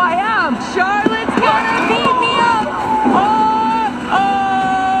remember who I am, Charlotte's gonna beat me up.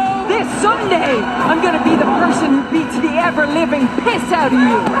 This Sunday, I'm gonna be the person who beats the ever-living piss out of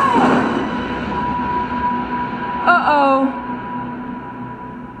you.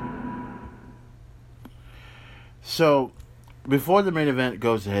 So, before the main event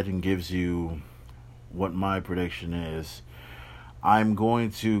goes ahead and gives you what my prediction is, I'm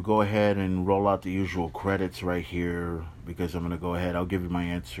going to go ahead and roll out the usual credits right here, because I'm going to go ahead. I'll give you my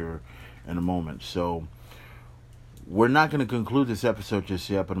answer in a moment. So, we're not going to conclude this episode just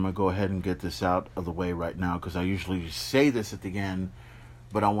yet, but I'm going to go ahead and get this out of the way right now, because I usually say this at the end,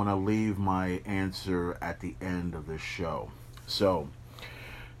 but I want to leave my answer at the end of this show. So,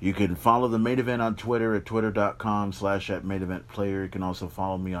 you can follow the main event on Twitter at twitter.com/@main-event-player. You can also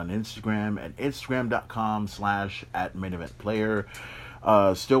follow me on Instagram at instagram.com/@main-event-player.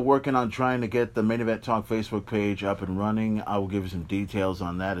 Still working on trying to get the Main Event Talk Facebook page up and running. I will give you some details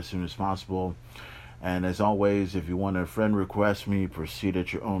on that as soon as possible. And as always, if you want a friend request me, proceed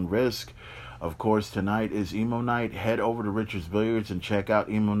at your own risk. Of course, tonight is Emo Night. Head over to Richard's Billiards and check out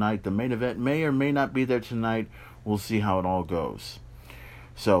Emo Night. The main event may or may not be there tonight. We'll see how it all goes.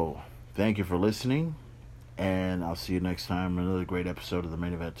 So, thank you for listening, and I'll see you next time in another great episode of the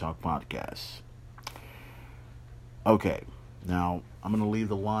Main Event Talk Podcast. Okay, now I'm going to leave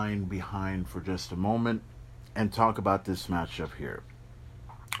the line behind for just a moment and talk about this matchup here.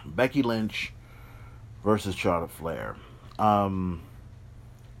 Becky Lynch versus Charlotte Flair.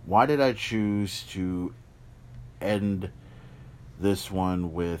 Why did I choose to end this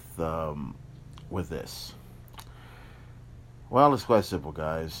one with this? Well, it's quite simple,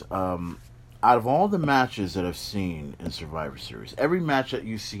 guys. Out of all the matches that I've seen in Survivor Series, every match that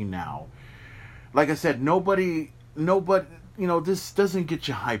you see now, like I said, nobody, this doesn't get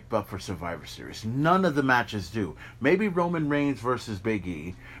you hyped up for Survivor Series. None of the matches do. Maybe Roman Reigns versus Big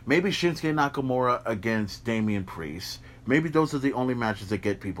E. Maybe Shinsuke Nakamura against Damian Priest. Maybe those are the only matches that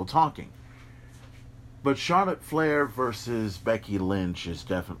get people talking. But Charlotte Flair versus Becky Lynch is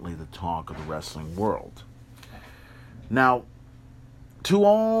definitely the talk of the wrestling world. Now, to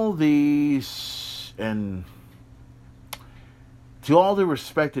all the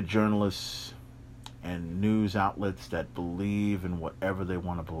respected journalists and news outlets that believe in whatever they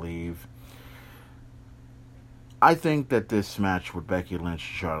want to believe, I think that this match with Becky Lynch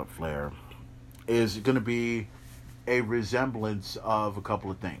and Charlotte Flair is going to be a resemblance of a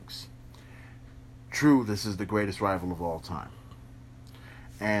couple of things. True, this is the greatest rival of all time.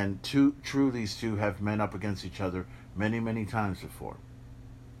 And true, these two have met up against each other many, many times before.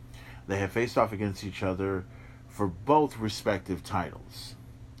 They have faced off against each other for both respective titles.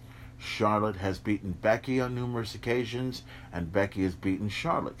 Charlotte has beaten Becky on numerous occasions, and Becky has beaten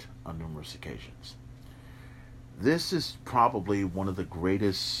Charlotte on numerous occasions. This is probably one of the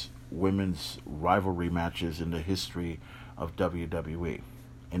greatest women's rivalry matches in the history of WWE,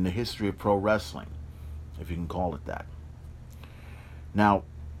 in the history of pro wrestling, if you can call it that. Now,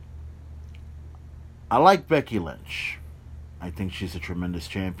 I like Becky Lynch. I think she's a tremendous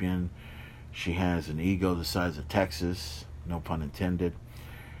champion. She has an ego the size of Texas, no pun intended.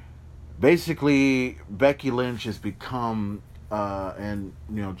 Basically, Becky Lynch has become,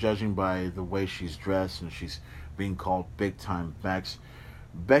 judging by the way she's dressed and she's being called big time Bex,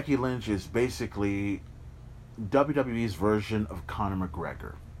 Becky Lynch is basically WWE's version of Conor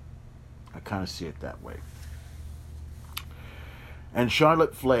McGregor. I kind of see it that way. And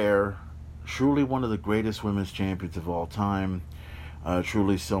Charlotte Flair, truly one of the greatest women's champions of all time.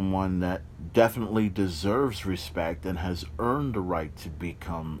 Truly someone that definitely deserves respect and has earned the right to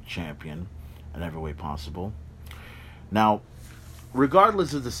become champion in every way possible. Now,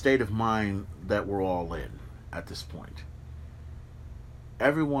 regardless of the state of mind that we're all in at this point,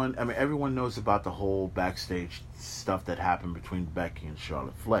 everyone knows about the whole backstage stuff that happened between Becky and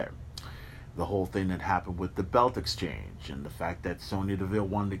Charlotte Flair. The whole thing that happened with the belt exchange and the fact that Sonya Deville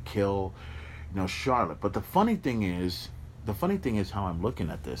wanted to kill, Charlotte. But the funny thing is how I'm looking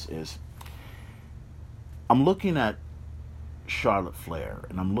at this is, I'm looking at Charlotte Flair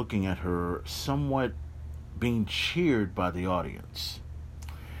and I'm looking at her somewhat being cheered by the audience.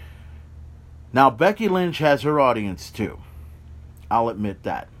 Now, Becky Lynch has her audience too. I'll admit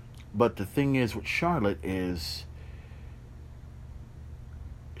that. But the thing is with Charlotte is,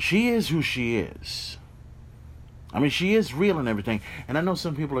 she is who she is. I mean, she is real and everything. And I know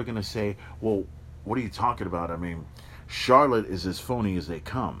some people are going to say, well, what are you talking about? I mean, Charlotte is as phony as they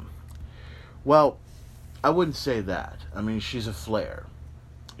come. Well, I wouldn't say that. I mean, she's a Flair.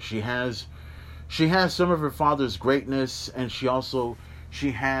 She has some of her father's greatness, and she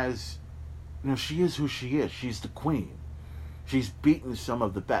has, she is who she is. She's the queen. She's beaten some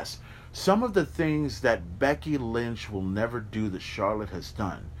of the best. Some of the things that Becky Lynch will never do that Charlotte has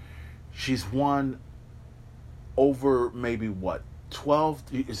done. She's won over maybe 12,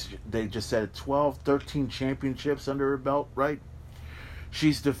 they just said 12, 13 championships under her belt, right?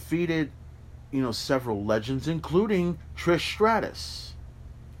 She's defeated several legends, including Trish Stratus.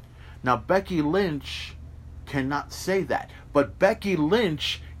 Now, Becky Lynch cannot say that, but Becky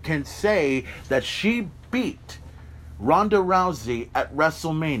Lynch can say that she beat Ronda Rousey at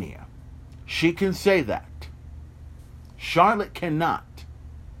WrestleMania. She can say that. Charlotte cannot.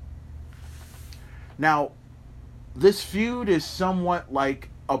 Now, this feud is somewhat like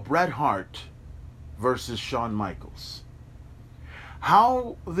a Bret Hart versus Shawn Michaels.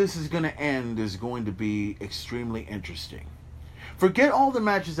 How this is going to end is going to be extremely interesting. Forget all the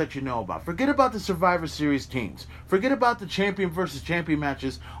matches that you know about. Forget about the Survivor Series teams. Forget about the champion versus champion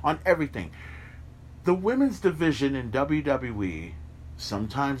matches on everything. The women's division in WWE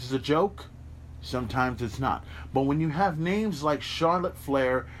sometimes is a joke, sometimes it's not. But when you have names like Charlotte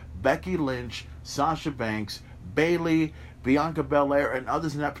Flair, Becky Lynch, Sasha Banks, Bayley, Bianca Belair, and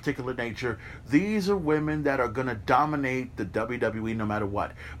others in that particular nature, these are women that are going to dominate the WWE no matter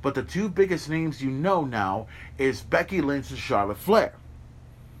what. But the two biggest names you know now is Becky Lynch and Charlotte Flair.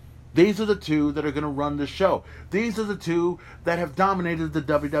 These are the two that are going to run the show. These are the two that have dominated the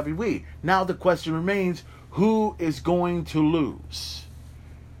WWE. Now the question remains, who is going to lose?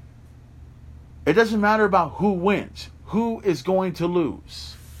 It doesn't matter about who wins. Who is going to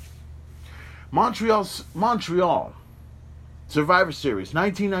lose? Montreal Survivor Series,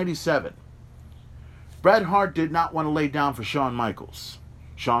 1997. Bret Hart did not want to lay down for Shawn Michaels.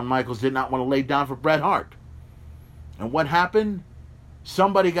 Shawn Michaels did not want to lay down for Bret Hart. And what happened?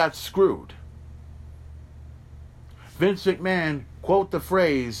 Somebody got screwed. Vince McMahon, quote the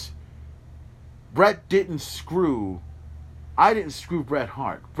phrase, Bret didn't screw, I didn't screw Bret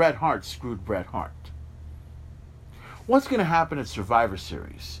Hart. Bret Hart screwed Bret Hart. What's going to happen at Survivor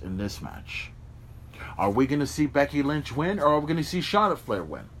Series in this match? Are we going to see Becky Lynch win, or are we going to see Charlotte Flair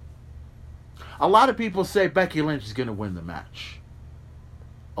win? A lot of people say Becky Lynch is going to win the match.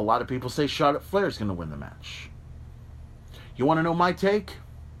 A lot of people say Charlotte Flair is going to win the match. You want to know my take?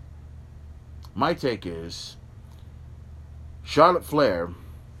 My take is Charlotte Flair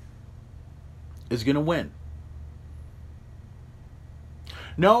is going to win.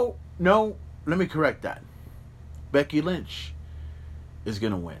 No, let me correct that. Becky Lynch is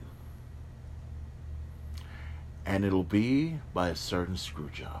going to win. And it'll be by a certain screw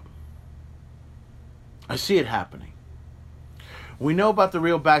job. I see it happening. We know about the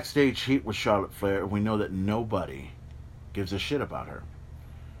real backstage heat with Charlotte Flair. We know that nobody gives a shit about her.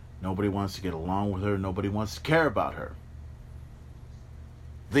 Nobody wants to get along with her. Nobody wants to care about her.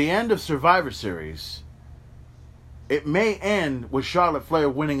 The end of Survivor Series, it may end with Charlotte Flair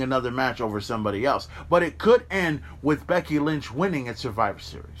winning another match over somebody else. But it could end with Becky Lynch winning at Survivor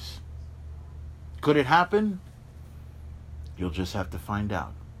Series. Could it happen? You'll just have to find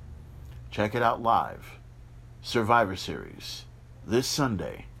out. Check it out live. Survivor Series. This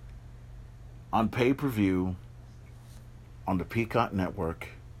Sunday. On pay-per-view. On the Peacock Network.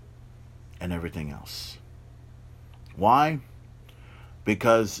 And everything else. Why?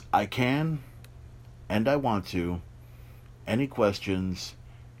 Because I can. And I want to. Any questions?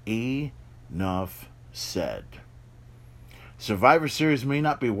 Enough said. Survivor Series may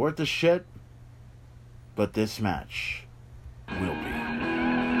not be worth a shit. But this match will be.